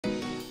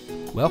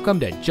Welcome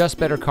to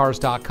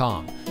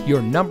JustBetterCars.com,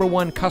 your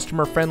 #1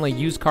 customer-friendly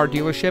used car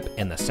dealership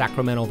in the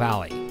Sacramento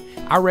Valley.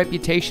 Our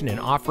reputation and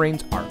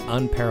offerings are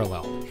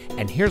unparalleled.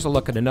 And here's a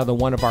look at another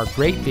one of our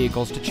great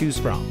vehicles to choose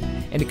from.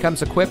 And it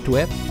comes equipped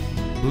with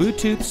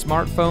Bluetooth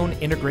smartphone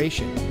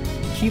integration,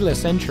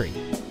 keyless entry,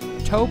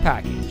 tow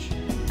package,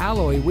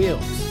 alloy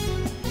wheels,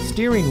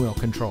 steering wheel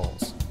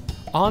controls,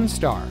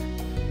 OnStar,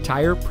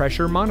 tire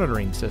pressure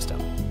monitoring system,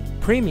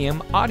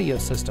 premium audio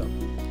system,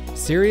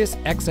 Sirius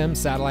XM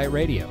satellite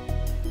radio,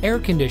 air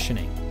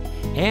conditioning,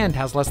 and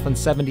has less than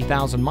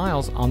 70,000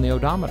 miles on the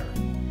odometer.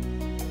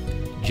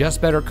 Just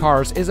Better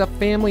Cars is a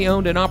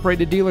family-owned and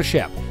operated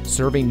dealership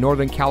serving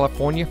Northern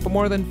California for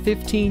more than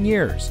 15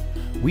 years.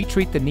 We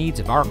treat the needs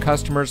of our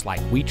customers like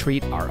we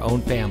treat our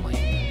own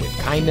family, with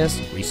kindness,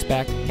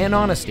 respect, and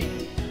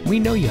honesty. We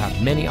know you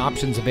have many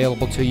options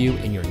available to you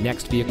in your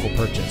next vehicle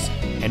purchase,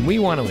 and we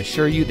want to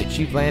assure you that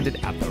you've landed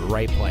at the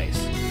right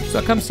place.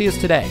 So come see us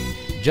today.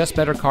 Just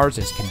Better Cars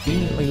is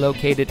conveniently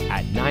located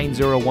at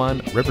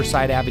 901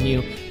 Riverside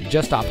Avenue,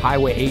 just off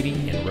Highway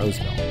 80 in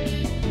Roseville.